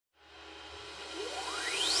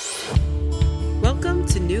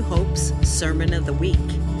New Hope's Sermon of the Week.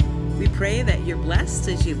 We pray that you're blessed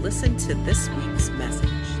as you listen to this week's message.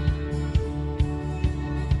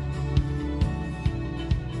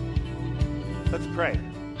 Let's pray.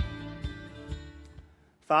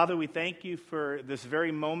 Father, we thank you for this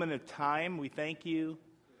very moment of time. We thank you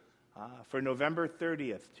for November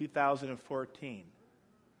 30th, 2014.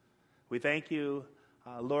 We thank you,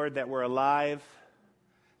 Lord, that we're alive,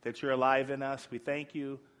 that you're alive in us. We thank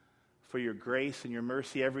you for your grace and your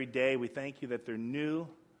mercy every day. We thank you that they're new.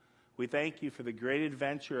 We thank you for the great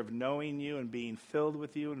adventure of knowing you and being filled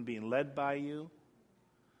with you and being led by you.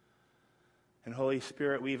 And Holy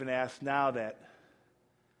Spirit, we even ask now that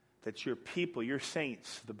your people, your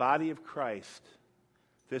saints, the body of Christ,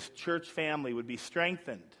 this church family would be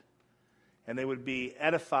strengthened, and they would be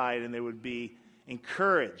edified, and they would be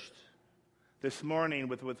encouraged this morning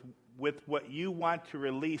with what you want to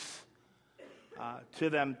release to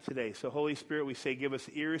them today. So Holy Spirit, we say, give us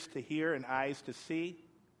ears to hear and eyes to see.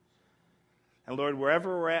 And Lord,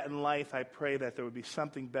 wherever we're at in life, I pray that there would be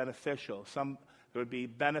something beneficial, there would be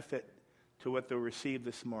benefit to what they'll receive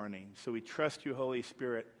this morning. So we trust you, Holy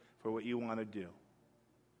Spirit, for what you want to do.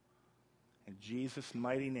 In Jesus'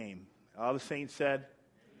 mighty name. All the saints said,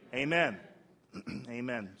 Amen.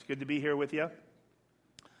 Amen. It's good to be here with you.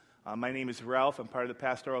 My name is Ralph. I'm part of the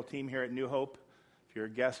pastoral team here at New Hope. If you're a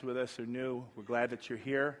guest with us or new, we're glad that you're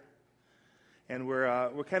here. And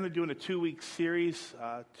we're kind of doing a two-week series,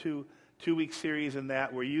 two-week series in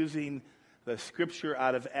that we're using the scripture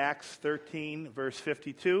out of Acts 13, verse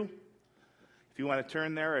 52. If you want to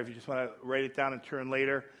turn there, or if you just want to write it down and turn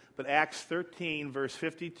later. But Acts 13, verse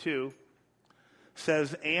 52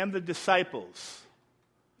 says, and the disciples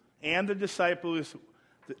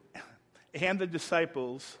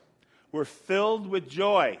were filled with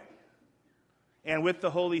joy and with the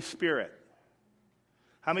Holy Spirit.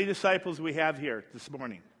 How many disciples we have here this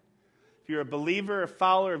morning? If you're a believer, a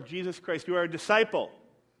follower of Jesus Christ, you are a disciple.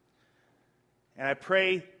 And I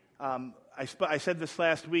pray, I said this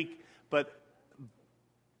last week, but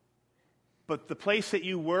the place that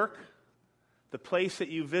you work, the place that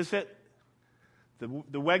you visit, the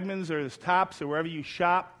Wegmans or the Tops or wherever you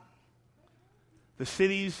shop, the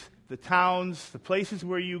cities, the towns, the places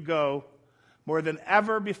where you go, more than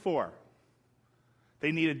ever before,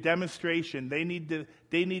 they need a demonstration. They need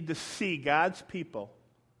to see God's people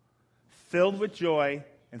filled with joy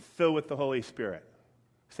and filled with the Holy Spirit.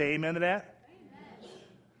 Say amen to that? Amen.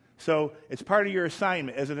 So it's part of your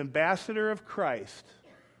assignment as an ambassador of Christ,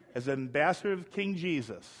 as an ambassador of King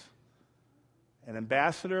Jesus, an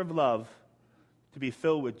ambassador of love, to be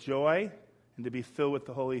filled with joy and to be filled with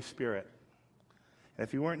the Holy Spirit. And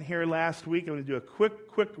if you weren't here last week, I'm going to do a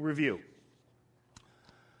quick review.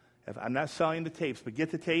 I'm not selling the tapes, but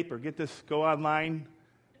get the tape or go online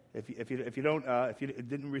if you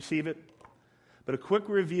didn't receive it. But a quick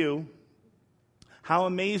review. How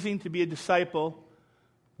amazing to be a disciple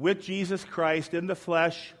with Jesus Christ in the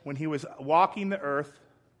flesh when he was walking the earth.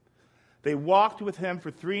 They walked with him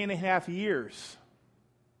for 3.5 years.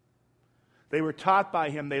 They were taught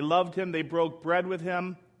by him. They loved him. They broke bread with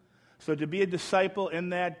him. So to be a disciple in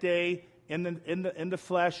that day, in the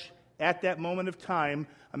flesh, at that moment of time,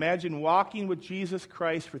 imagine walking with Jesus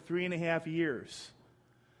Christ for 3.5 years,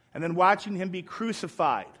 and then watching him be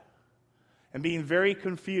crucified, and being very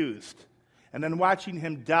confused, and then watching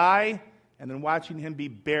him die, and then watching him be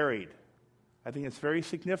buried. I think it's very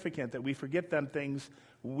significant that we forget them things.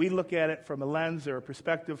 We look at it from a lens or a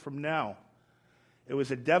perspective from now. It was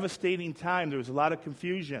a devastating time. There was a lot of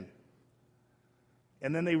confusion.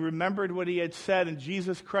 And then they remembered what he had said, and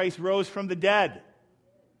Jesus Christ rose from the dead.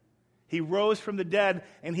 He rose from the dead,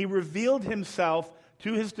 and he revealed himself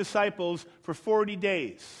to his disciples for 40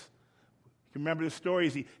 days. You remember the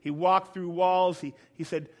stories. He walked through walls. He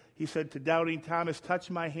said to doubting Thomas, touch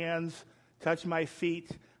my hands, touch my feet.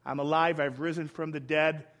 I'm alive. I've risen from the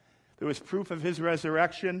dead. There was proof of his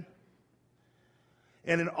resurrection.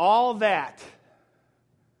 And in all that,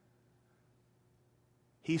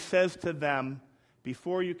 he says to them,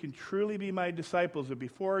 before you can truly be my disciples, or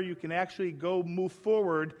before you can actually move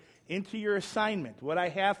forward into your assignment, what I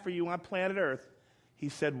have for you on planet Earth, he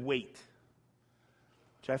said, wait.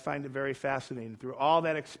 Which I find it very fascinating. Through all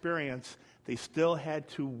that experience, they still had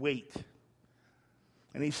to wait.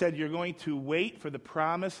 And he said, you're going to wait for the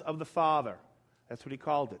promise of the Father. That's what he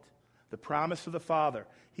called it. The promise of the Father.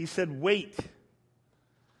 He said, wait.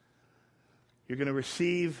 You're going to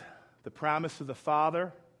receive the promise of the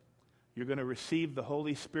Father. You're going to receive the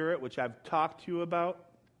Holy Spirit, which I've talked to you about.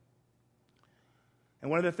 And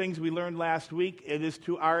one of the things we learned last week, it is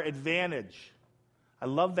to our advantage. I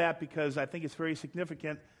love that because I think it's very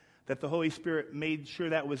significant that the Holy Spirit made sure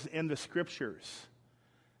that was in the Scriptures.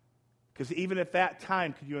 Because even at that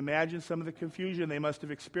time, could you imagine some of the confusion they must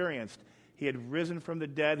have experienced? He had risen from the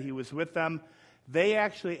dead. He was with them. They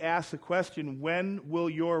actually asked the question, when will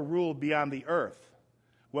your rule be on the earth?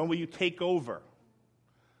 When will you take over?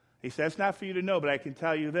 He said, it's not for you to know, but I can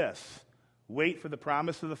tell you this. Wait for the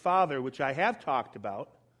promise of the Father, which I have talked about,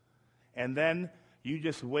 and then you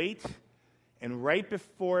just wait, and right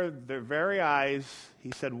before their very eyes,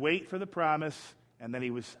 he said, wait for the promise, and then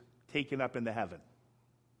he was taken up into heaven.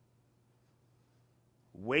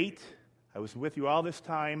 Wait, I was with you all this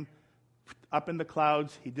time, up in the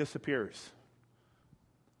clouds, he disappears.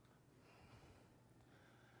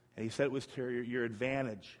 And he said it was to your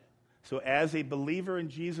advantage. So as a believer in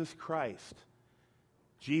Jesus Christ,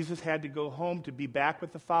 Jesus had to go home to be back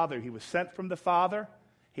with the Father. He was sent from the Father.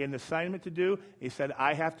 He had an assignment to do. He said,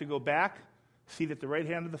 I have to go back, seated at the right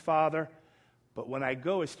hand of the Father. But when I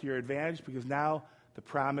go, it's to your advantage because now the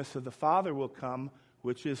promise of the Father will come,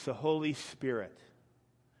 which is the Holy Spirit.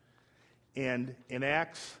 And in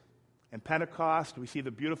Acts and Pentecost, we see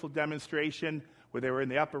the beautiful demonstration where they were in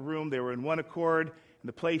the upper room, they were in one accord, and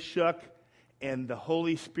the place shook, and the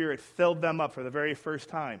Holy Spirit filled them up for the very first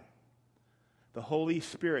time. The Holy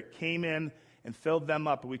Spirit came in and filled them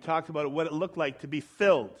up. And we talked about what it looked like to be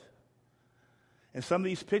filled. And some of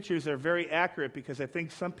these pictures are very accurate because I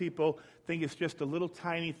think some people think it's just a little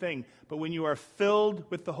tiny thing. But when you are filled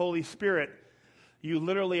with the Holy Spirit, you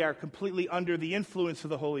literally are completely under the influence of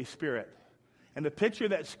the Holy Spirit. And the picture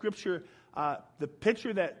that Scripture,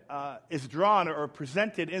 is drawn or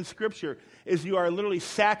presented in Scripture is you are literally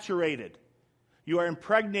saturated. You are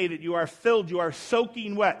impregnated, you are filled, you are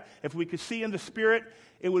soaking wet. If we could see in the Spirit,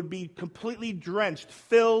 it would be completely drenched,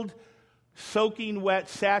 filled, soaking wet,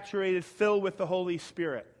 saturated, filled with the Holy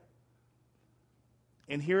Spirit.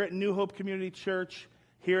 And here at New Hope Community Church,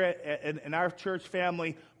 here in our church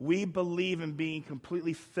family, we believe in being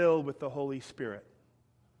completely filled with the Holy Spirit.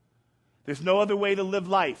 There's no other way to live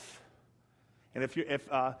life. And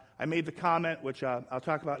if I made the comment, which I'll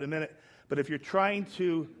talk about in a minute, but if you're trying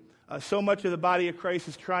to so much of the body of Christ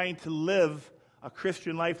is trying to live a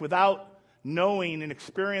Christian life without knowing and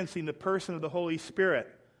experiencing the person of the Holy Spirit.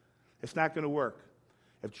 It's not going to work.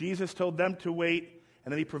 If Jesus told them to wait,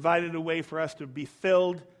 and then he provided a way for us to be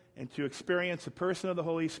filled and to experience the person of the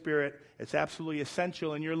Holy Spirit, it's absolutely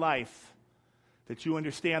essential in your life that you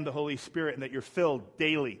understand the Holy Spirit and that you're filled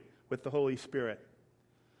daily with the Holy Spirit.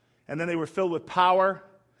 And then they were filled with power,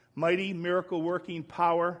 mighty, miracle-working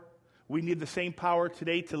power. We need the same power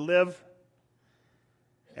today to live.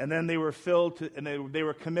 And then they were filled, and they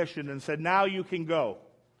were commissioned and said, now you can go.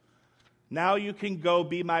 Now you can go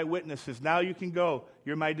be my witnesses. Now you can go.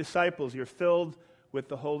 You're my disciples. You're filled with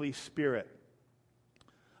the Holy Spirit.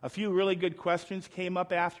 A few really good questions came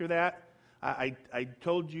up after that. I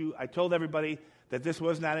told everybody that this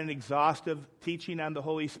was not an exhaustive teaching on the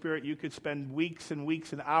Holy Spirit. You could spend weeks and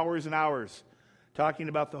weeks and hours talking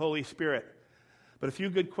about the Holy Spirit. But a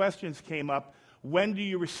few good questions came up. When do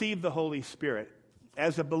you receive the Holy Spirit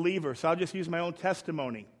as a believer? So I'll just use my own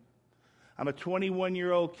testimony. I'm a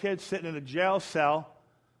 21-year-old kid sitting in a jail cell,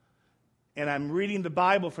 and I'm reading the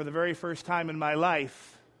Bible for the very first time in my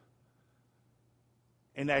life,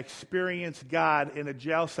 and I experience God in a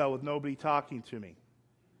jail cell with nobody talking to me.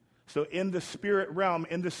 So in the spirit realm,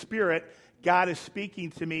 in the Spirit, God is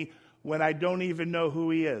speaking to me when I don't even know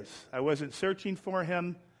who he is. I wasn't searching for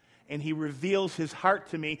him. And he reveals his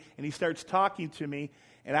heart to me, and he starts talking to me.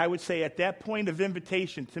 And I would say at that point of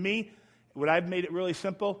invitation, to me, what I've made it really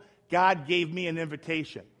simple, God gave me an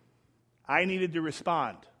invitation. I needed to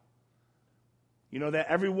respond. You know that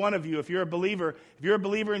every one of you, if you're a believer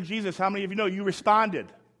in Jesus, how many of you know you responded?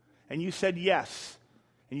 And you said yes.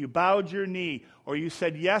 And you bowed your knee, or you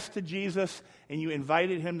said yes to Jesus, and you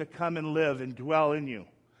invited him to come and live and dwell in you.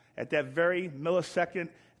 At that very millisecond,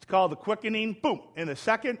 it's called the quickening, boom, in a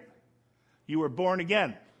second, you were born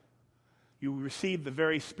again. You received the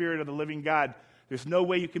very Spirit of the living God. There's no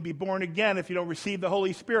way you can be born again if you don't receive the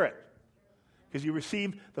Holy Spirit. Because you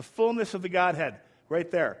receive the fullness of the Godhead right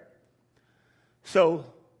there. So,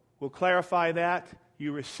 we'll clarify that.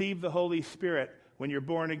 You receive the Holy Spirit when you're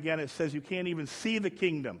born again. It says you can't even see the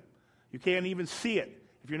kingdom. You can't even see it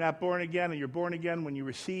if you're not born again. And you're born again when you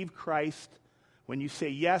receive Christ, when you say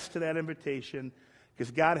yes to that invitation,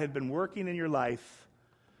 because God had been working in your life.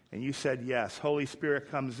 And you said yes. Holy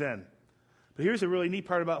Spirit comes in. But here's a really neat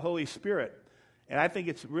part about Holy Spirit. And I think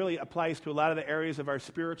it really applies to a lot of the areas of our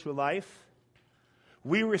spiritual life.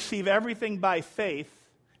 We receive everything by faith,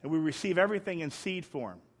 and we receive everything in seed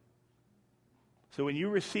form. So when you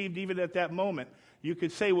received, even at that moment, you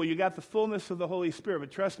could say, well, you got the fullness of the Holy Spirit.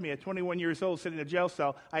 But trust me, at 21 years old, sitting in a jail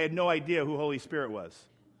cell, I had no idea who Holy Spirit was.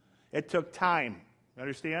 It took time. You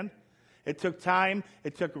understand? It took time.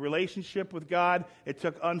 It took a relationship with God. It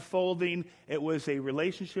took unfolding. It was a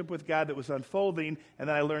relationship with God that was unfolding, and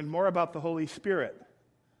then I learned more about the Holy Spirit.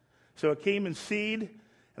 So it came in seed,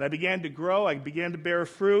 and I began to grow. I began to bear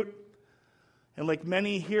fruit. And like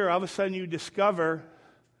many here, all of a sudden you discover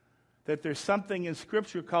that there's something in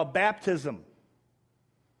Scripture called baptism.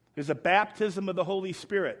 There's a baptism of the Holy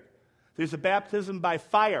Spirit. There's a baptism by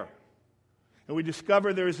fire. And we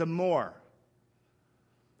discover there's a more.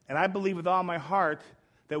 And I believe with all my heart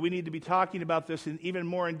that we need to be talking about this and even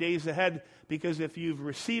more in days ahead, because if you've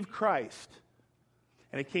received Christ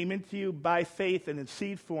and it came into you by faith and in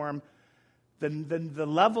seed form, then the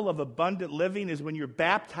level of abundant living is when you're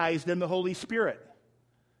baptized in the Holy Spirit.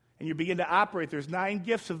 And you begin to operate. There's 9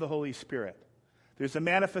 gifts of the Holy Spirit. There's a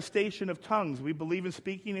manifestation of tongues. We believe in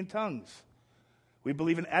speaking in tongues. We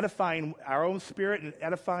believe in edifying our own spirit and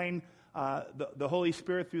edifying the Holy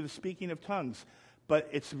Spirit through the speaking of tongues. But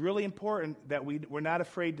it's really important that we're not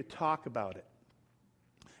afraid to talk about it.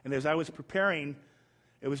 And as I was preparing,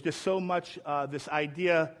 it was just so much this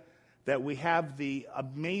idea that we have the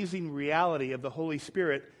amazing reality of the Holy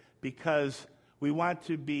Spirit, because we want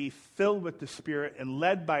to be filled with the Spirit and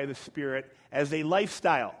led by the Spirit as a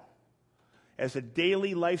lifestyle. As a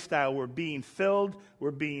daily lifestyle, we're being filled,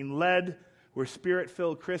 we're being led, we're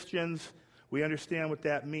Spirit-filled Christians. We understand what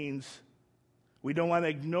that means. We don't want to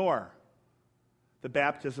ignore the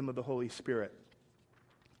baptism of the Holy Spirit.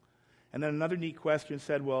 And then another neat question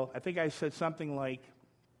said, well, I think I said something like,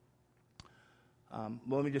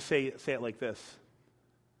 let me just say it like this.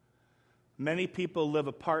 Many people live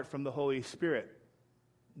apart from the Holy Spirit.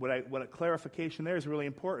 What a clarification there is really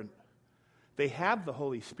important. They have the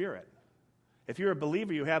Holy Spirit. If you're a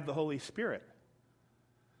believer, you have the Holy Spirit.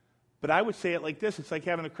 But I would say it like this. It's like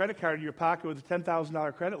having a credit card in your pocket with a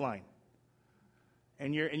 $10,000 credit line.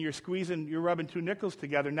 And you're rubbing 2 nickels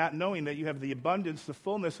together, not knowing that you have the abundance, the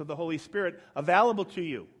fullness of the Holy Spirit available to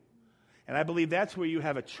you. And I believe that's where you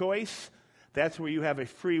have a choice. That's where you have a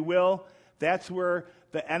free will. That's where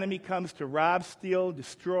the enemy comes to rob, steal,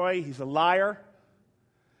 destroy. He's a liar.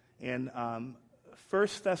 And 1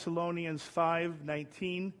 Thessalonians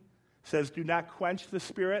 5:19 says, do not quench the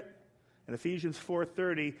Spirit. And Ephesians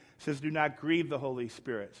 4:30 says, do not grieve the Holy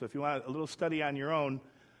Spirit. So if you want a little study on your own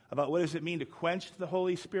about what does it mean to quench the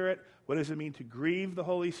Holy Spirit, what does it mean to grieve the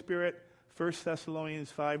Holy Spirit, 1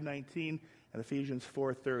 Thessalonians 5:19 and Ephesians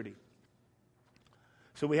 4:30.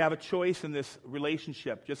 So we have a choice in this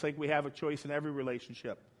relationship, just like we have a choice in every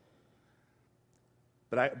relationship.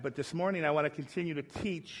 But this morning I want to continue to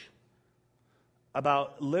teach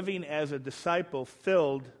about living as a disciple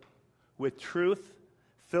filled with truth,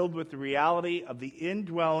 filled with the reality of the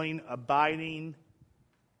indwelling, abiding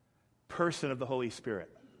person of the Holy Spirit.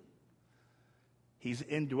 He's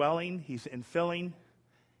indwelling, he's infilling,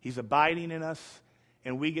 he's abiding in us,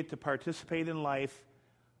 and we get to participate in life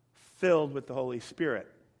filled with the Holy Spirit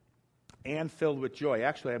and filled with joy.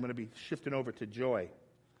 Actually, I'm going to be shifting over to joy.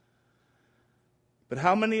 But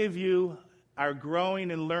how many of you are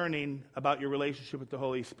growing and learning about your relationship with the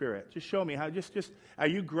Holy Spirit? Just show me how. Are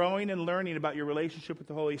you growing and learning about your relationship with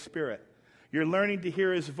the Holy Spirit? You're learning to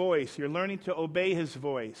hear His voice. You're learning to obey His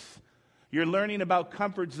voice. You're learning about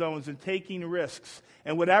comfort zones and taking risks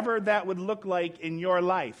and whatever that would look like in your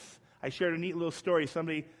life. I shared a neat little story.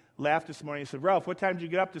 Somebody laughed this morning and said, Ralph, what time did you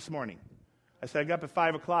get up this morning? I said, I got up at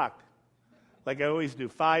 5 o'clock, like I always do,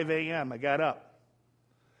 5 a.m. I got up.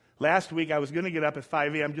 Last week, I was going to get up at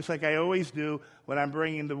 5 a.m., just like I always do when I'm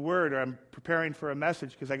bringing the Word or I'm preparing for a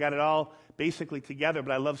message, because I got it all basically together,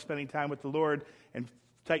 but I love spending time with the Lord and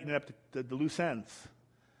tightening up the loose ends.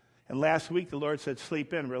 And last week, the Lord said,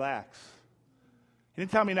 sleep in, relax. He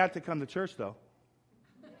didn't tell me not to come to church, though.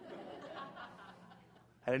 I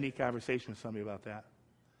had a neat conversation with somebody about that.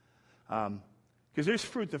 Because there's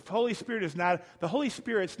fruit. The Holy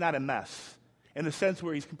Spirit's not a mess in the sense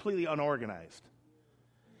where He's completely unorganized.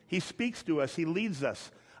 He speaks to us. He leads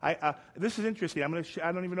us. This is interesting.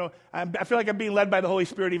 I don't even know. I feel like I'm being led by the Holy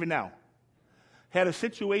Spirit even now. Had a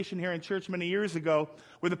situation here in church many years ago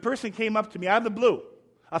where the person came up to me out of the blue,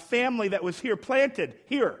 a family that was here, planted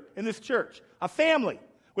here in this church, a family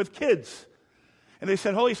with kids. And they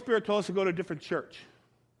said, Holy Spirit told us to go to a different church,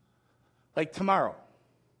 like tomorrow.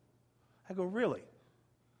 I go, really?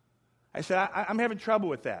 I said, I'm having trouble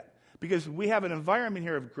with that because we have an environment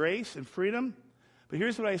here of grace and freedom. But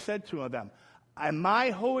here's what I said to them. In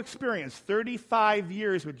my whole experience, 35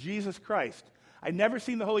 years with Jesus Christ, I'd never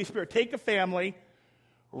seen the Holy Spirit take a family,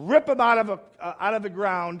 rip them out of the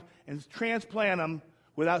ground and transplant them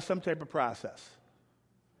without some type of process.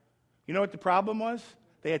 You know what the problem was?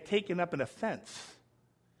 They had taken up an offense,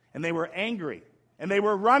 and they were angry, and they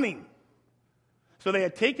were running. So they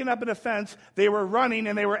had taken up an offense, they were running,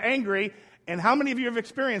 and they were angry. And how many of you have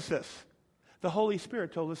experienced this? The Holy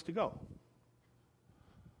Spirit told us to go.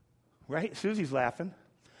 Right? Susie's laughing.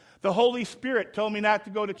 The Holy Spirit told me not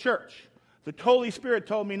to go to church. The Holy Spirit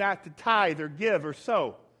told me not to tithe or give or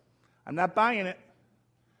sow. I'm not buying it.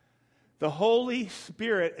 The Holy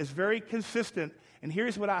Spirit is very consistent, and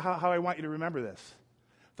here's how I want you to remember this.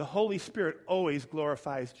 The Holy Spirit always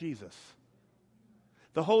glorifies Jesus.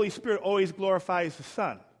 The Holy Spirit always glorifies the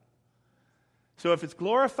Son. So if it's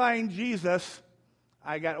glorifying Jesus,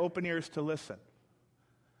 I got open ears to listen.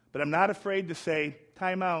 But I'm not afraid to say,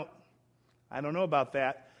 time out. I don't know about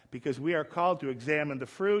that, because we are called to examine the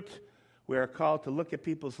fruit. We are called to look at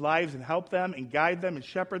people's lives and help them and guide them and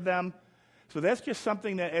shepherd them. So that's just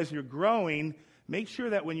something that as you're growing, make sure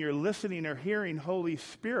that when you're listening or hearing Holy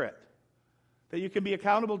Spirit, that you can be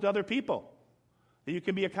accountable to other people, that you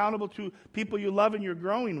can be accountable to people you love and you're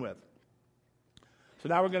growing with. So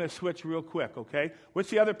now we're going to switch real quick, okay? What's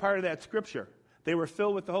the other part of that scripture? They were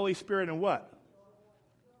filled with the Holy Spirit and what?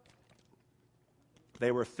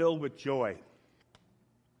 They were filled with joy.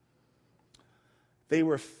 They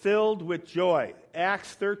were filled with joy.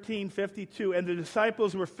 Acts 13:52, and the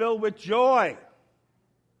disciples were filled with joy.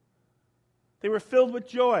 They were filled with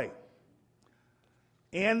joy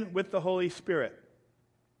and with the Holy Spirit.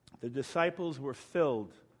 The disciples were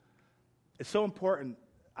filled. It's so important.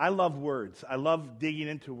 I love words. I love digging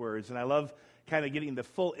into words, and I love kind of getting the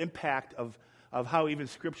full impact of how even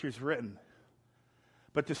Scripture is written.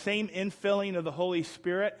 But the same infilling of the Holy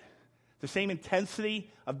Spirit, the same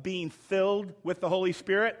intensity of being filled with the Holy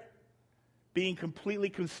Spirit, being completely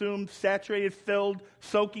consumed, saturated, filled,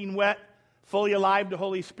 soaking wet, fully alive to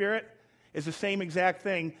Holy Spirit, is the same exact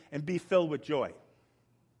thing, and be filled with joy.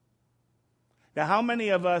 Now, how many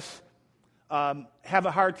of us have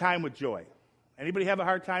a hard time with joy? Anybody have a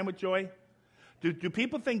hard time with joy? Do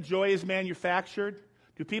people think joy is manufactured?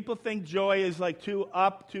 Do people think joy is like too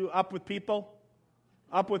up with people?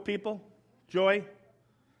 Up with people? Joy?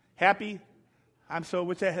 Happy?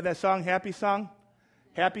 What's that song? Happy song?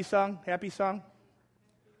 Happy song? Happy song?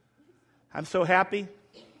 I'm so happy.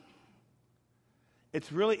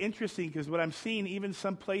 It's really interesting because what I'm seeing, even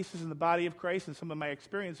some places in the body of Christ and some of my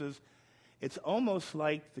experiences, it's almost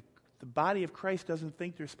like the body of Christ doesn't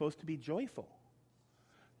think they're supposed to be joyful.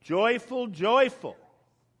 Joyful, joyful.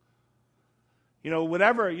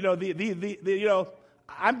 Whatever,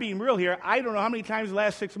 I'm being real here. I don't know how many times in the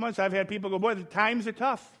last 6 months I've had people go, boy, the times are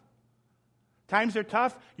tough. Times are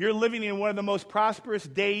tough. You're living in one of the most prosperous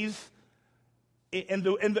days in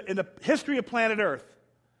the history of planet Earth.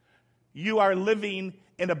 You are living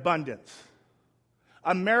in abundance.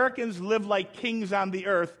 Americans live like kings on the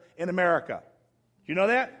earth in America. Do you know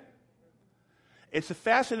that? It's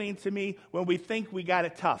fascinating to me when we think we got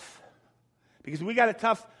it tough. Because we got it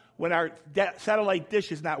tough when our satellite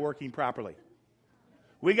dish is not working properly.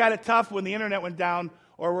 We got it tough when the internet went down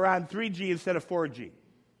or we're on 3G instead of 4G.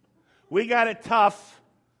 We got it tough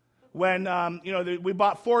when we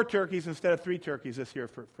bought 4 turkeys instead of 3 turkeys this year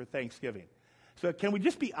for Thanksgiving. So can we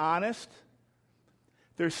just be honest?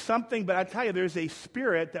 There's something, but I tell you, there's a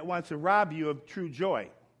spirit that wants to rob you of true joy.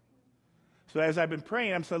 So as I've been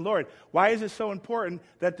praying, I'm saying, Lord, why is it so important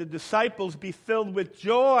that the disciples be filled with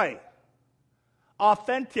joy?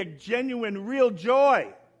 Authentic, genuine, real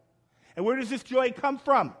joy. And where does this joy come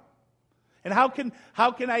from? And how can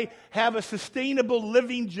I have a sustainable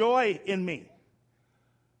living joy in me?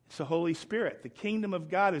 It's the Holy Spirit. The kingdom of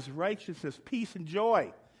God is righteousness, peace, and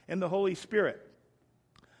joy in the Holy Spirit.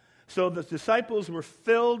 So the disciples were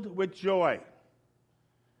filled with joy.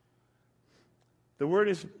 The word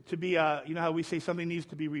is to be, how we say something needs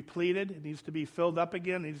to be repleted. It needs to be filled up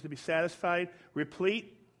again. It needs to be satisfied.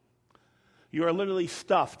 Replete. You are literally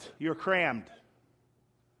stuffed. You're crammed.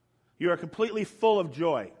 You are completely full of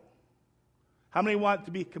joy. How many want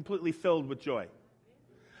to be completely filled with joy?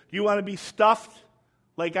 Do you want to be stuffed,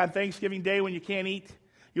 like on Thanksgiving Day when you can't eat?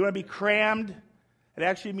 You want to be crammed? It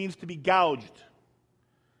actually means to be gouged.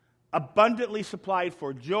 Abundantly supplied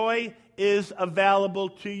for. Joy is available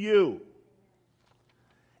to you.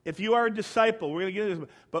 If you are a disciple, we're going to get into this,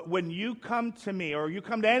 but when you come to me or you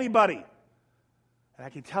come to anybody, and I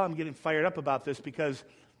can tell I'm getting fired up about this because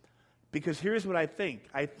here's what I think.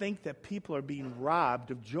 I think that people are being robbed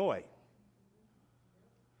of joy.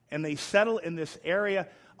 And they settle in this area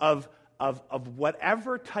of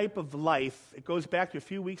whatever type of life. It goes back to a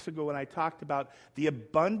few weeks ago when I talked about the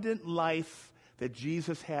abundant life that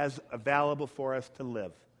Jesus has available for us to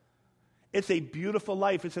live. It's a beautiful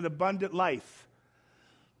life. It's an abundant life.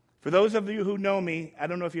 For those of you who know me, I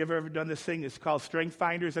don't know if you've ever done this thing. It's called Strength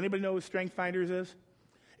Finders. Anybody know what Strength Finders is?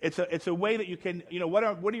 It's a way that you can, what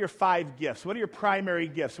are your 5 gifts? What are your primary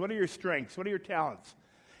gifts? What are your strengths? What are your talents?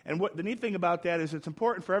 And what the neat thing about that is it's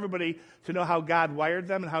important for everybody to know how God wired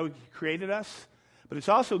them and how He created us. But it's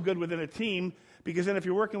also good within a team, because then if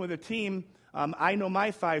you're working with a team, I know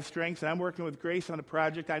my 5 strengths, and I'm working with Grace on a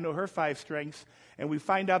project. I know her 5 strengths, and we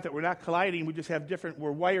find out that we're not colliding. We just have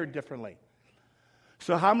we're wired differently.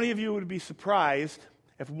 So how many of you would be surprised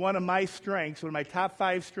if one of my strengths, one of my top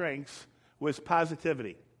 5 strengths, was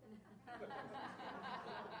positivity?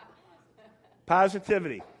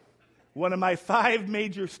 Positivity. One of my 5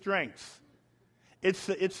 major strengths. It's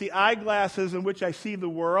the eyeglasses in which I see the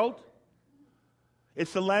world.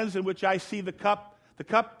 It's the lens in which I see the cup. The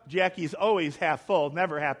cup, Jackie, is always half full,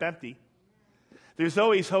 never half empty. There's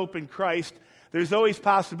always hope in Christ. There's always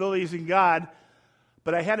possibilities in God.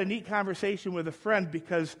 But I had a neat conversation with a friend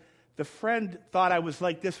because the friend thought I was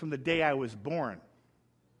like this from the day I was born.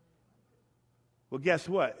 Well, guess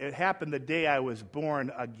what? It happened the day I was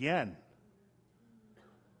born again.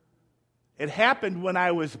 It happened when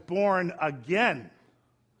I was born again.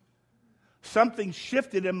 Something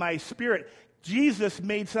shifted in my spirit. Jesus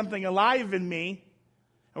made something alive in me,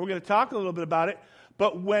 and we're going to talk a little bit about it.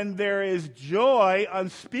 But when there is joy,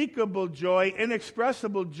 unspeakable joy,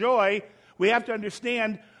 inexpressible joy, we have to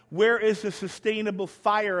understand, where is the sustainable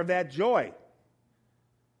fire of that joy?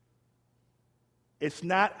 It's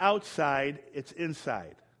not outside, it's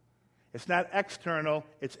inside. It's not external,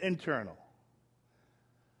 it's internal.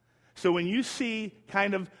 So when you see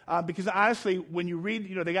kind of, because honestly, when you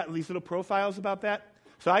read, they got these little profiles about that.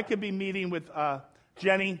 So I could be meeting with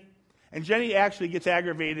Jenny, and Jenny actually gets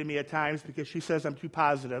aggravated at me at times because she says I'm too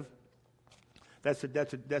positive. That's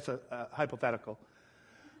a hypothetical.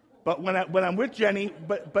 But when I'm with Jenny,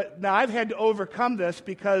 but now I've had to overcome this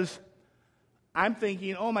because I'm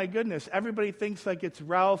thinking, oh my goodness, everybody thinks like it's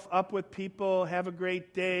Ralph, up with people, have a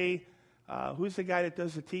great day. Who's the guy that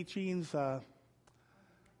does the teachings?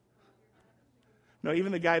 No,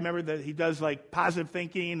 even the guy, remember that he does like positive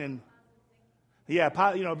thinking and, the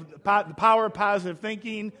power of positive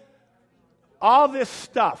thinking. All this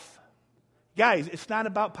stuff. Guys, it's not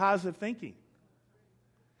about positive thinking.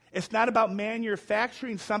 It's not about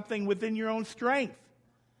manufacturing something within your own strength.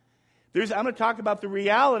 I'm going to talk about the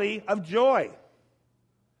reality of joy.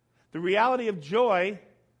 The reality of joy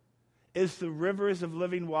is the rivers of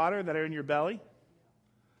living water that are in your belly.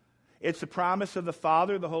 It's the promise of the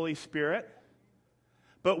Father, the Holy Spirit.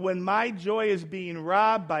 But when my joy is being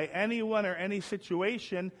robbed by anyone or any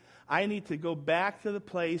situation, I need to go back to the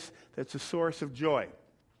place that's a source of joy.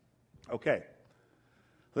 Okay,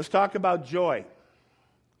 let's talk about joy.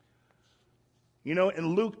 In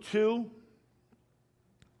Luke 2,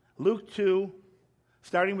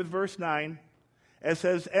 starting with verse 9, it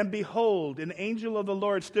says, "And behold, an angel of the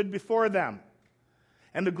Lord stood before them,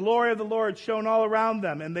 and the glory of the Lord shone all around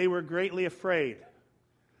them, and they were greatly afraid.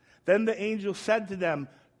 Then the angel said to them,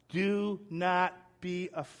 'Do not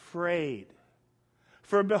be afraid.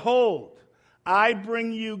 For behold, I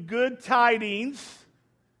bring you good tidings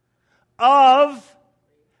of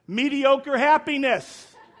mediocre happiness.'"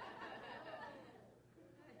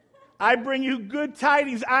 I bring you good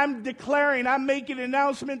tidings. I'm making an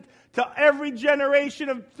announcement to every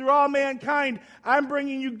generation through all mankind. I'm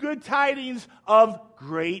bringing you good tidings of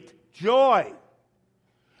great joy,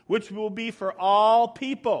 which will be for all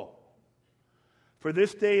people. For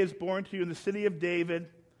this day is born to you in the city of David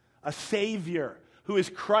a Savior, who is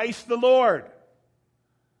Christ the Lord.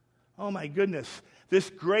 Oh my goodness. This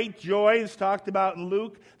great joy that's talked about in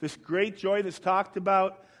Luke, this great joy that's talked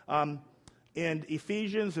about in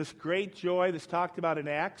Ephesians, this great joy that's talked about in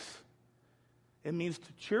Acts, it means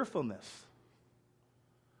cheerfulness,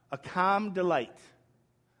 a calm delight.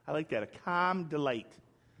 I like that, a calm delight.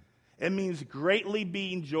 It means greatly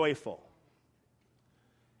being joyful.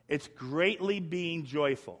 It's greatly being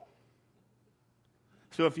joyful.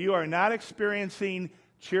 So if you are not experiencing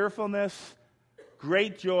cheerfulness,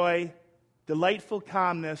 great joy, delightful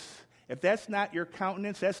calmness, if that's not your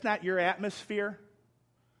countenance, that's not your atmosphere,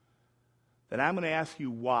 then I'm going to ask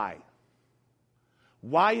you why.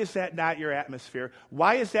 Why is that not your atmosphere?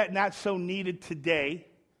 Why is that not so needed today?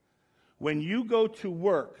 When you go to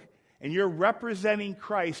work and you're representing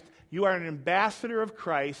Christ, you are an ambassador of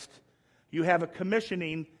Christ, you have a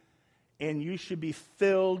commissioning, and you should be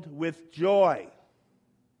filled with joy.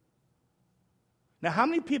 Now, how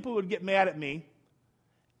many people would get mad at me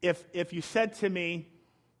if you said to me,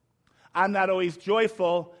 "I'm not always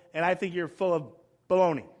joyful," and I think you're full of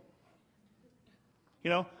baloney.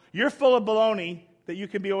 You're full of baloney that you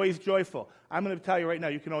can be always joyful. I'm going to tell you right now,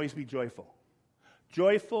 you can always be joyful.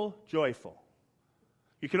 Joyful, joyful.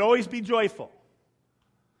 You can always be joyful.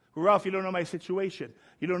 Ralph, you don't know my situation.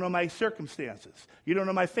 You don't know my circumstances. You don't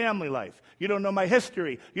know my family life. You don't know my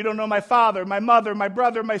history. You don't know my father, my mother, my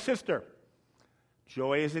brother, my sister.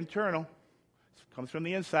 Joy is internal. It comes from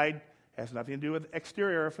the inside. It has nothing to do with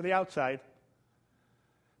exterior or for the outside.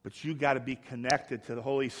 But you got to be connected to the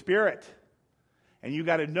Holy Spirit. And you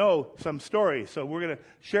got to know some stories. So we're going to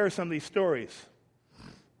share some of these stories.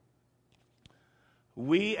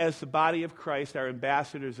 We, as the body of Christ, are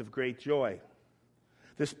ambassadors of great joy.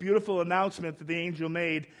 This beautiful announcement that the angel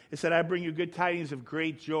made is that I bring you good tidings of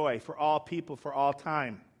great joy for all people, for all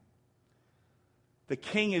time. The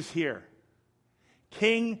King is here.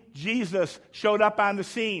 King Jesus showed up on the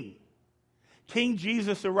scene. King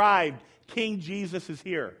Jesus arrived. King Jesus is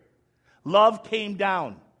here. Love came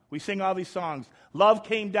down. We sing all these songs. Love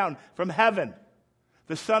came down from heaven.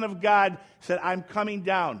 The Son of God said, I'm coming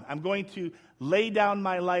down. I'm going to lay down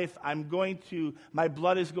my life. My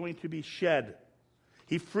blood is going to be shed.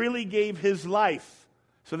 He freely gave his life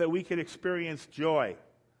so that we could experience joy.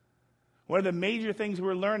 One of the major things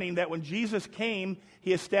we're learning that when Jesus came,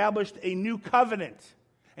 he established a new covenant,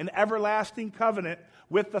 an everlasting covenant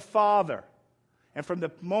with the Father. And from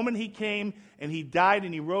the moment he came and he died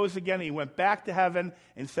and he rose again, he went back to heaven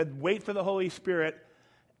and said, wait for the Holy Spirit.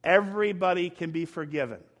 Everybody can be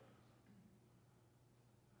forgiven.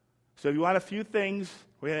 So if you want a few things,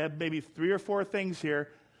 we have maybe 3 or 4 things here.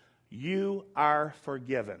 You are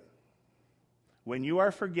forgiven. When you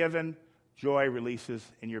are forgiven, joy releases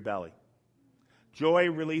in your belly. Joy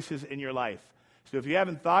releases in your life. So if you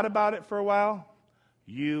haven't thought about it for a while,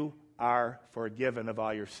 you are forgiven of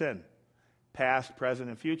all your sin. Past, present,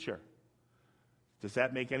 and future. Does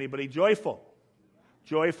that make anybody joyful?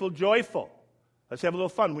 Joyful, joyful. Let's have a little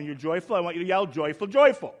fun. When you're joyful, I want you to yell, joyful,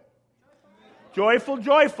 joyful. Joyful,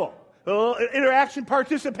 joyful. A little interaction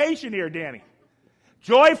participation here, Danny.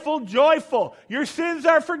 Joyful, joyful. Your sins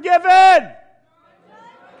are forgiven.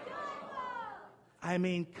 I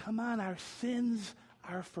mean, come on, our sins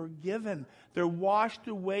are forgiven. They're washed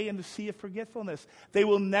away in the sea of forgetfulness. They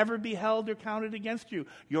will never be held or counted against you.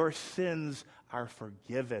 Your sins are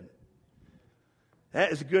forgiven.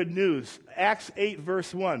 That is good news. Acts 8,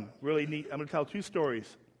 verse 1. Really neat. I'm going to tell 2 stories.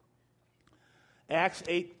 Acts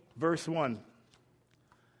 8, verse 1.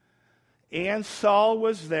 And Saul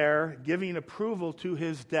was there, giving approval to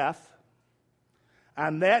his death.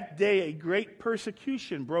 On that day, a great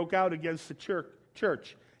persecution broke out against the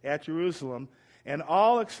church at Jerusalem, and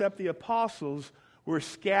all except the apostles were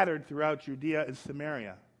scattered throughout Judea and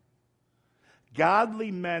Samaria.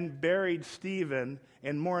 Godly men buried Stephen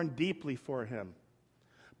and mourned deeply for him.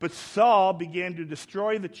 But Saul began to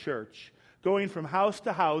destroy the church. Going from house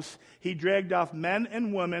to house, he dragged off men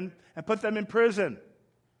and women and put them in prison.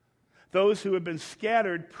 Those who had been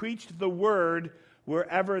scattered preached the word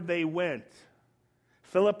wherever they went.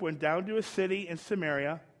 Philip went down to a city in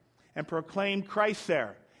Samaria and proclaimed Christ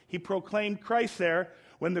there. He proclaimed Christ there.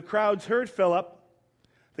 When the crowds heard Philip,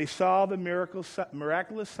 they saw the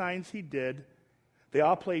miraculous signs he did. They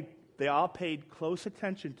all paid close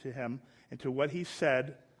attention to him and to what he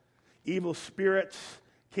said. Evil spirits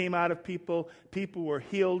came out of people. People were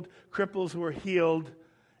healed. Cripples were healed.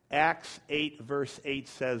 Acts 8, verse 8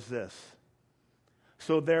 says this.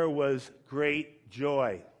 So there was great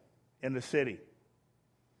joy in the city.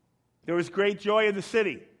 There was great joy in the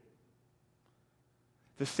city.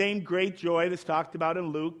 The same great joy that's talked about in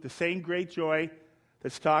Luke, the same great joy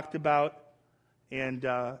that's talked about in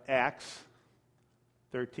Acts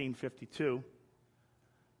 13:52.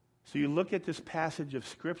 So you look at this passage of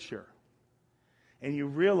Scripture, and you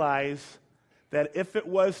realize that if it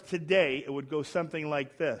was today, it would go something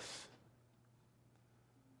like this.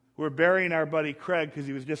 We're burying our buddy Craig because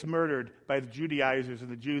he was just murdered by the Judaizers and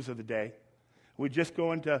the Jews of the day. We're just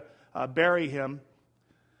going to bury him.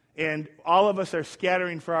 And all of us are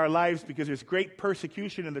scattering for our lives because there's great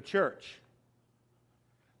persecution in the church.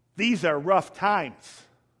 These are rough times.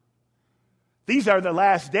 These are the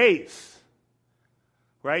last days.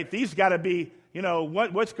 Right? These got to be,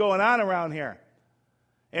 what's going on around here?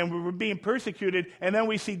 And we're being persecuted. And then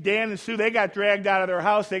we see Dan and Sue, they got dragged out of their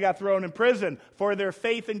house. They got thrown in prison for their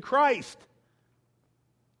faith in Christ.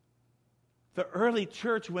 The early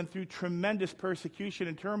church went through tremendous persecution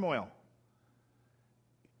and turmoil.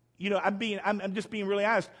 I'm just being really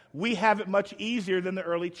honest. We have it much easier than the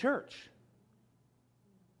early church.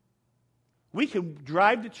 We can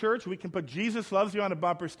drive to church. We can put Jesus loves you on a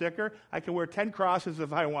bumper sticker. I can wear 10 crosses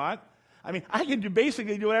if I want. I mean, I can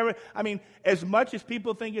basically do whatever. I mean, as much as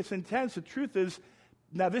people think it's intense, the truth is,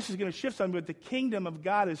 now this is going to shift something, but the kingdom of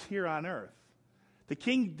God is here on earth. The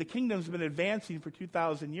kingdom's been advancing for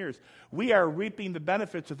 2,000 years. We are reaping the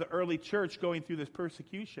benefits of the early church going through this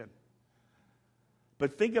persecution.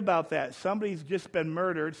 But think about that. Somebody's just been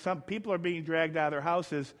murdered. Some people are being dragged out of their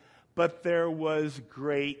houses, but there was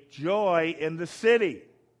great joy in the city.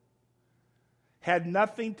 Had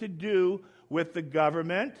nothing to do with the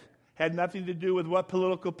government, had nothing to do with what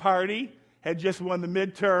political party had just won the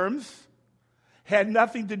midterms, had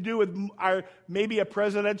nothing to do with maybe a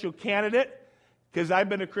presidential candidate, because I've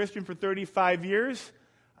been a Christian for 35 years.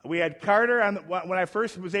 We had Carter when I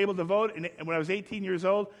first was able to vote, and when I was 18 years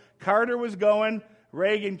old, Carter was going,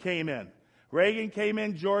 Reagan came in. Reagan came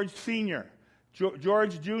in, George Sr.,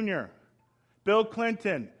 George Jr., Bill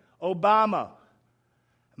Clinton, Obama.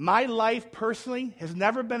 My life personally has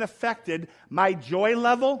never been affected. My joy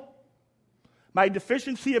level, my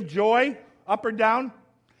deficiency of joy, up or down,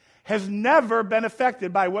 has never been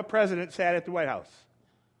affected by what president sat at the White House.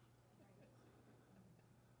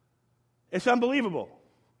 It's unbelievable.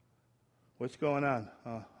 What's going on?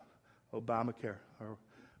 Obamacare,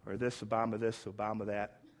 or this, Obama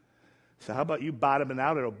that. So how about you bottoming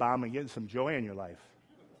out at Obama and getting some joy in your life?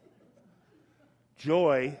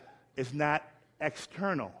 Joy is not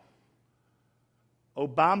external.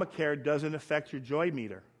 Obamacare doesn't affect your joy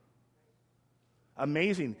meter.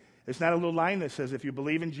 Amazing. It's not a little line that says if you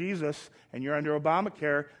believe in Jesus and you're under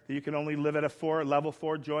Obamacare, that you can only live at a level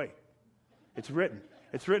 4 joy. It's written.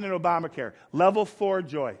 It's written in Obamacare. Level 4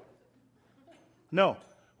 joy. No.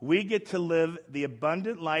 We get to live the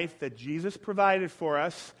abundant life that Jesus provided for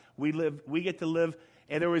us. We get to live,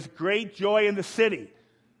 and there was great joy in the city.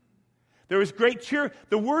 There was great cheer.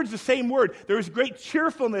 The word's the same word. There was great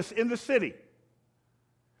cheerfulness in the city.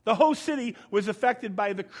 The whole city was affected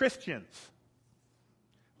by the Christians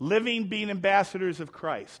living, being ambassadors of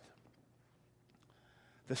Christ.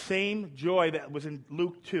 The same joy that was in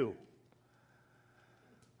Luke 2.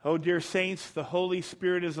 Oh, dear saints, the Holy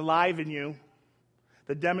Spirit is alive in you.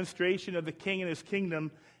 The demonstration of the King and his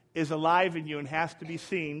kingdom is alive in you and has to be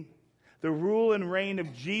seen. The rule and reign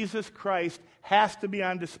of Jesus Christ has to be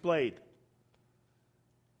on display.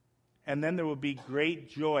 And then there will be great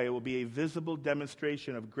joy. It will be a visible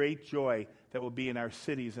demonstration of great joy that will be in our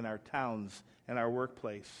cities, in our towns, and our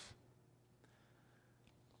workplace.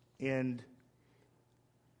 And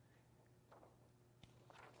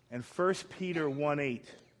 1 Peter 1:8,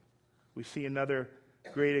 we see another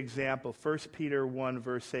great example. 1 Peter 1,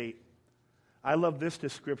 verse 8. I love this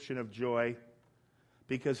description of joy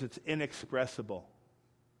because it's inexpressible.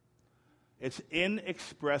 It's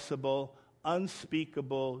inexpressible,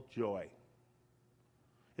 unspeakable joy.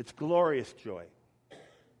 It's glorious joy.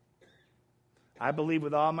 I believe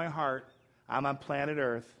with all my heart I'm on planet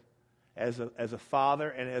Earth as a father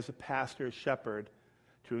and as a pastor, a shepherd,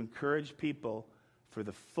 to encourage people for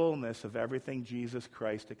the fullness of everything Jesus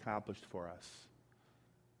Christ accomplished for us.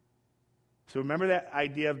 So remember that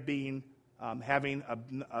idea of being, having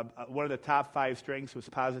one of the top 5 strengths was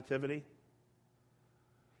positivity?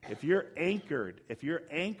 If you're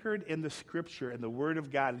anchored in the Scripture and the Word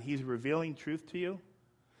of God, and He's revealing truth to you,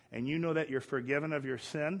 and you know that you're forgiven of your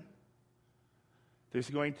sin, there's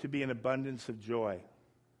going to be an abundance of joy.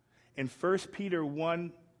 In 1 Peter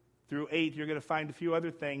 1 through 8, you're going to find a few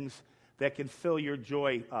other things that can fill your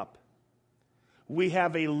joy up. We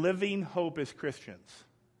have a living hope as Christians.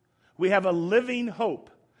 We have a living hope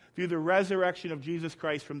through the resurrection of Jesus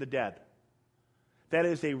Christ from the dead. That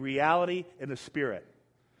is a reality in the Spirit.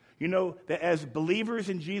 You know that as believers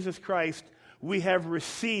in Jesus Christ, we have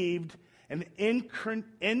received an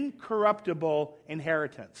incorruptible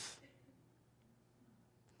inheritance.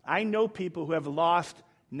 I know people who have lost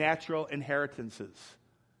natural inheritances.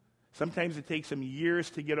 Sometimes it takes them years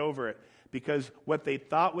to get over it because what they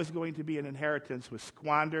thought was going to be an inheritance was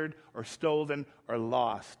squandered or stolen or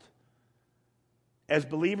lost. As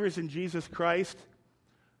believers in Jesus Christ,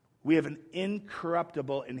 we have an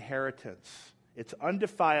incorruptible inheritance. It's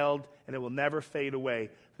undefiled and it will never fade away.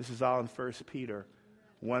 This is all in 1 Peter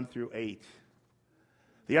 1 through 8.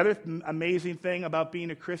 The other amazing thing about being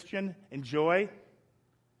a Christian and joy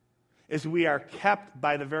is we are kept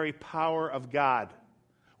by the very power of God.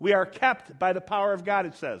 We are kept by the power of God,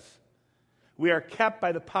 it says. We are kept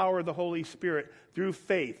by the power of the Holy Spirit through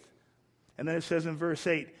faith. And then it says in verse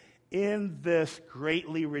 8, in this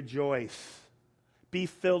greatly rejoice. Be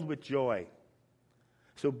filled with joy.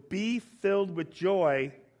 So be filled with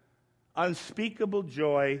joy, unspeakable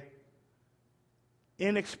joy,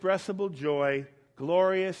 inexpressible joy,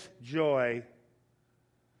 glorious joy,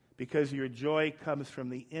 because your joy comes from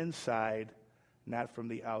the inside, not from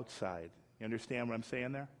the outside. You understand what I'm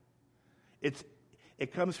saying there?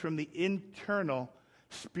 It comes from the internal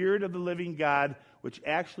Spirit of the living God, which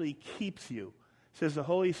actually keeps you. It says the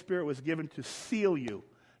Holy Spirit was given to seal you.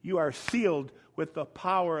 You are sealed with the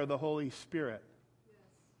power of the Holy Spirit.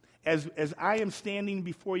 As I am standing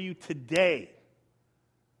before you today,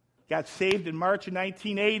 got saved in March of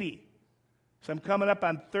 1980. So I'm coming up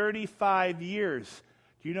on 35 years.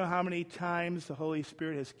 Do you know how many times the Holy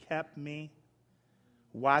Spirit has kept me,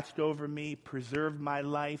 watched over me, preserved my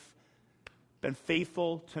life, been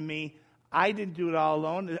faithful to me? I didn't do it all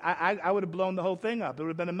alone. I would have blown the whole thing up. It would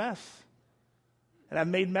have been a mess. And I've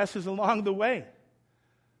made messes along the way.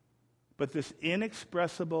 But this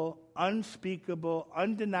inexpressible, unspeakable,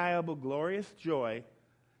 undeniable, glorious joy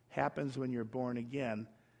happens when you're born again.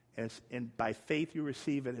 And by faith you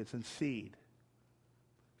receive it. It's in seed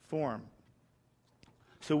form.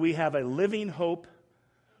 So we have a living hope.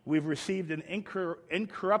 We've received an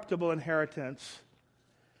incorruptible inheritance.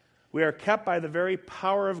 We are kept by the very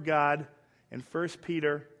power of God in 1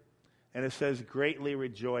 Peter, and it says, greatly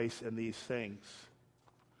rejoice in these things.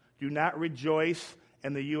 Do not rejoice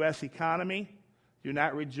in the U.S. economy. Do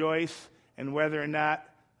not rejoice in whether or not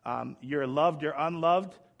you're loved or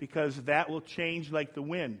unloved, because that will change like the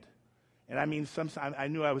wind. And I mean, I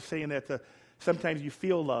knew I was saying that sometimes you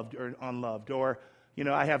feel loved or unloved. Or,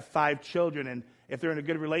 I have 5 children, and if they're in a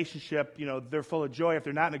good relationship, they're full of joy. If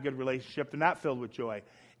they're not in a good relationship, they're not filled with joy.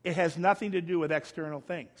 It has nothing to do with external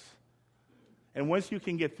things. And once you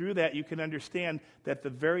can get through that, you can understand that the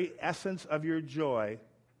very essence of your joy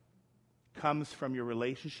comes from your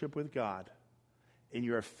relationship with God, and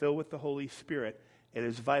you are filled with the Holy Spirit. It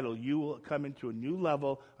is vital. You will come into a new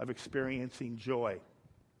level of experiencing joy.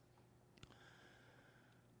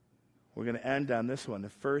 We're going to end on this one,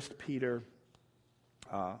 the 1 Peter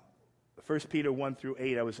 1 through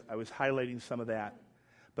 8. I was highlighting some of that.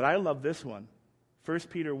 But I love this one. 1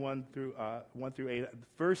 Peter 1 through 8.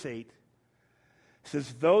 Verse 8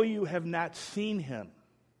 says, though you have not seen him,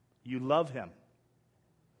 you love him.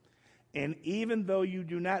 And even though you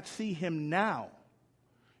do not see him now,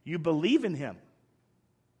 you believe in him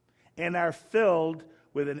and are filled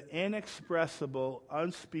with an inexpressible,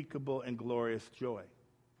 unspeakable, and glorious joy.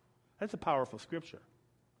 That's a powerful scripture.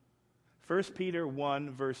 1 Peter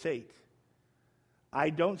 1, verse 8.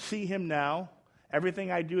 I don't see him now.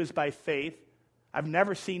 Everything I do is by faith. I've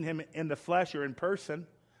never seen him in the flesh or in person.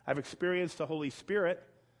 I've experienced the Holy Spirit.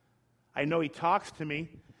 I know he talks to me.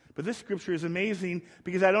 But this scripture is amazing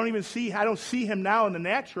because I don't see him now in the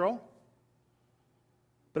natural.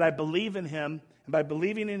 But I believe in him. And by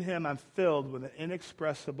believing in him, I'm filled with an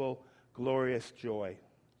inexpressible, glorious joy.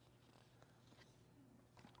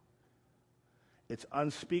 It's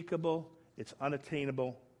unspeakable. It's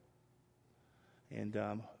unattainable.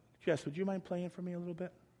 And Jess, would you mind playing for me a little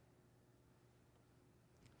bit?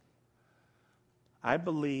 I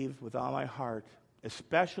believe with all my heart,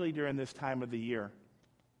 especially during this time of the year,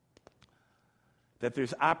 that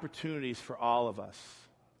there's opportunities for all of us.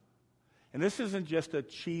 And this isn't just a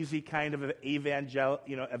cheesy kind of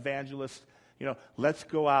evangelist, let's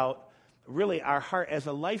go out. Really, our heart, as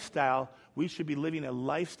a lifestyle, we should be living a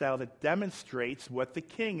lifestyle that demonstrates what the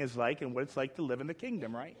king is like and what it's like to live in the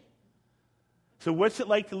kingdom, right? So what's it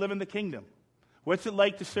like to live in the kingdom? What's it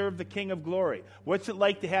like to serve the King of Glory? What's it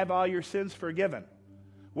like to have all your sins forgiven?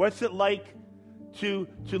 What's it like to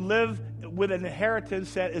live with an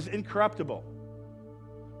inheritance that is incorruptible?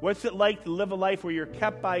 What's it like to live a life where you're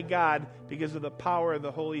kept by God because of the power of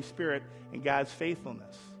the Holy Spirit and God's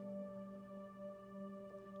faithfulness?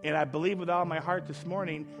 And I believe with all my heart this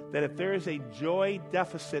morning that if there is a joy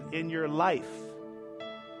deficit in your life,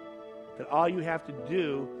 that all you have to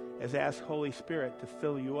do is ask Holy Spirit to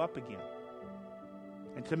fill you up again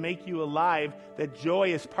and to make you alive, that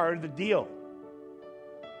joy is part of the deal.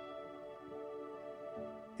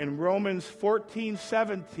 In Romans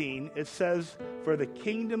 14:17, it says, for the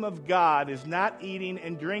kingdom of God is not eating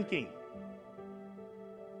and drinking,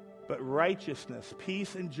 but righteousness,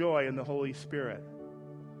 peace, and joy in the Holy Spirit.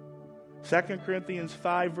 2 Corinthians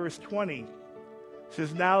 5, verse 20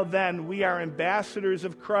 says, now then, we are ambassadors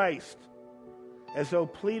of Christ, as though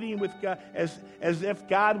pleading with God, as if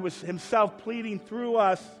God was himself pleading through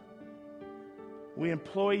us. We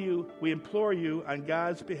implore you on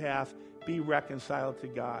God's behalf, be reconciled to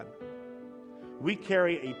God. We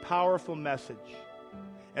carry a powerful message,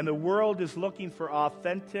 and the world is looking for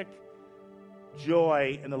authentic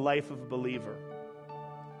joy in the life of a believer.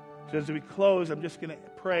 So as we close, I'm just going to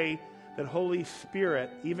pray that Holy Spirit,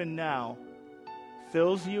 even now,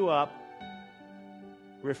 fills you up,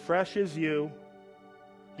 refreshes you,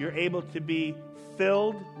 you're able to be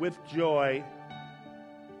filled with joy.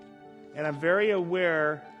 And I'm very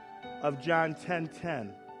aware of John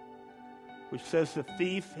 10:10, which says the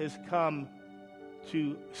thief has come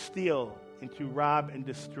to steal and to rob and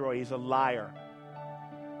destroy. He's a liar.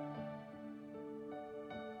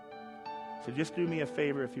 So just do me a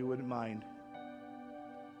favor if you wouldn't mind.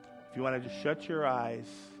 If you want to just shut your eyes.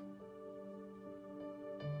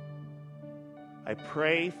 I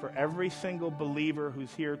pray for every single believer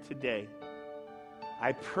who's here today.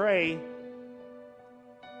 I pray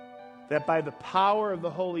that by the power of the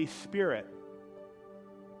Holy Spirit,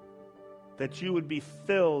 that you would be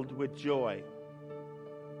filled with joy.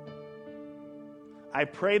 I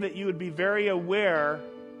pray that you would be very aware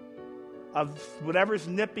of whatever's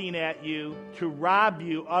nipping at you to rob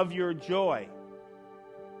you of your joy.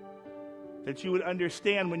 That you would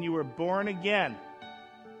understand when you were born again,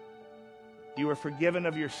 you were forgiven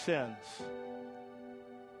of your sins.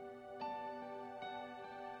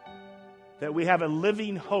 That we have a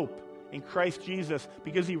living hope in Christ Jesus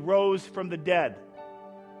because he rose from the dead.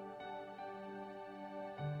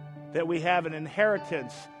 That we have an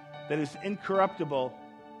inheritance that is incorruptible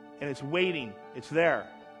and it's waiting. It's there.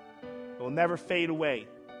 It will never fade away.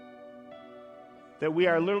 That we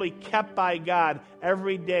are literally kept by God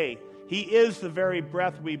every day. He is the very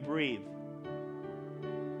breath we breathe.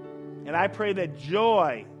 And I pray that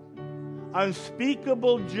joy,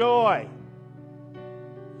 unspeakable joy,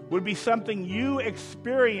 would be something you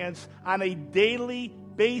experience on a daily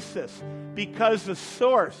basis, because the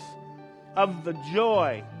source of the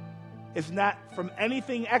joy is not from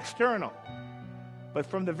anything external, but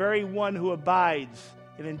from the very one who abides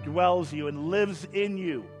and indwells you and lives in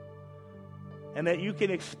you. And that you can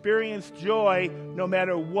experience joy no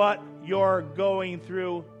matter what you're going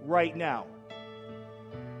through right now.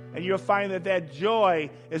 And you'll find that that joy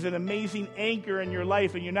is an amazing anchor in your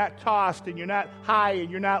life, and you're not tossed, and you're not high,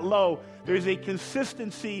 and you're not low. There's a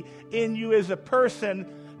consistency in you as a person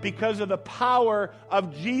because of the power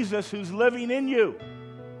of Jesus who's living in you.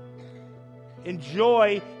 And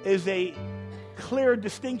joy is a clear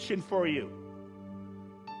distinction for you.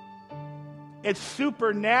 It's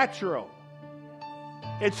supernatural.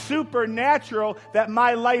 It's supernatural that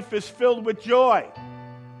my life is filled with joy.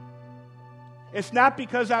 It's not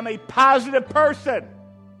because I'm a positive person.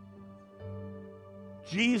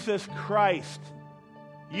 Jesus Christ,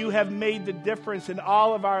 you have made the difference in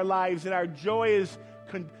all of our lives, and our joy is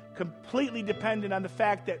completely dependent on the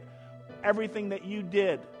fact that everything that you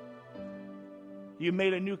did, you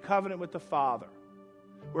made a new covenant with the Father.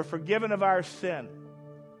 We're forgiven of our sin.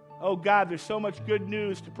 Oh God, there's so much good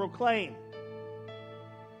news to proclaim.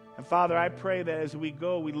 And Father, I pray that as we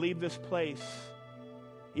go, we leave this place,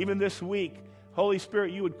 even this week, Holy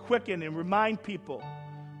Spirit, you would quicken and remind people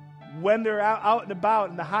when they're out and about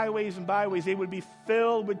in the highways and byways, they would be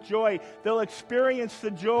filled with joy. They'll experience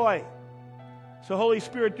the joy. So Holy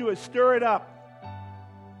Spirit, do it. Stir it up.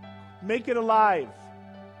 Make it alive.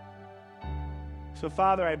 So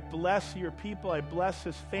Father, I bless your people. I bless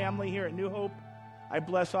this family here at New Hope. I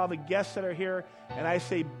bless all the guests that are here. And I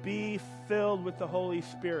say, be filled with the Holy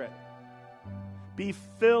Spirit. Be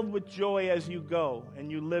filled with joy as you go and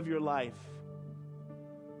you live your life.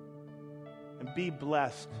 And be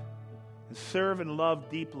blessed. And serve and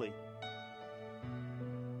love deeply.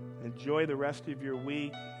 Enjoy the rest of your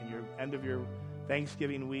week and your end of your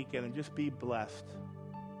Thanksgiving weekend. And just be blessed.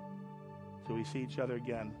 Till we see each other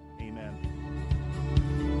again. Amen.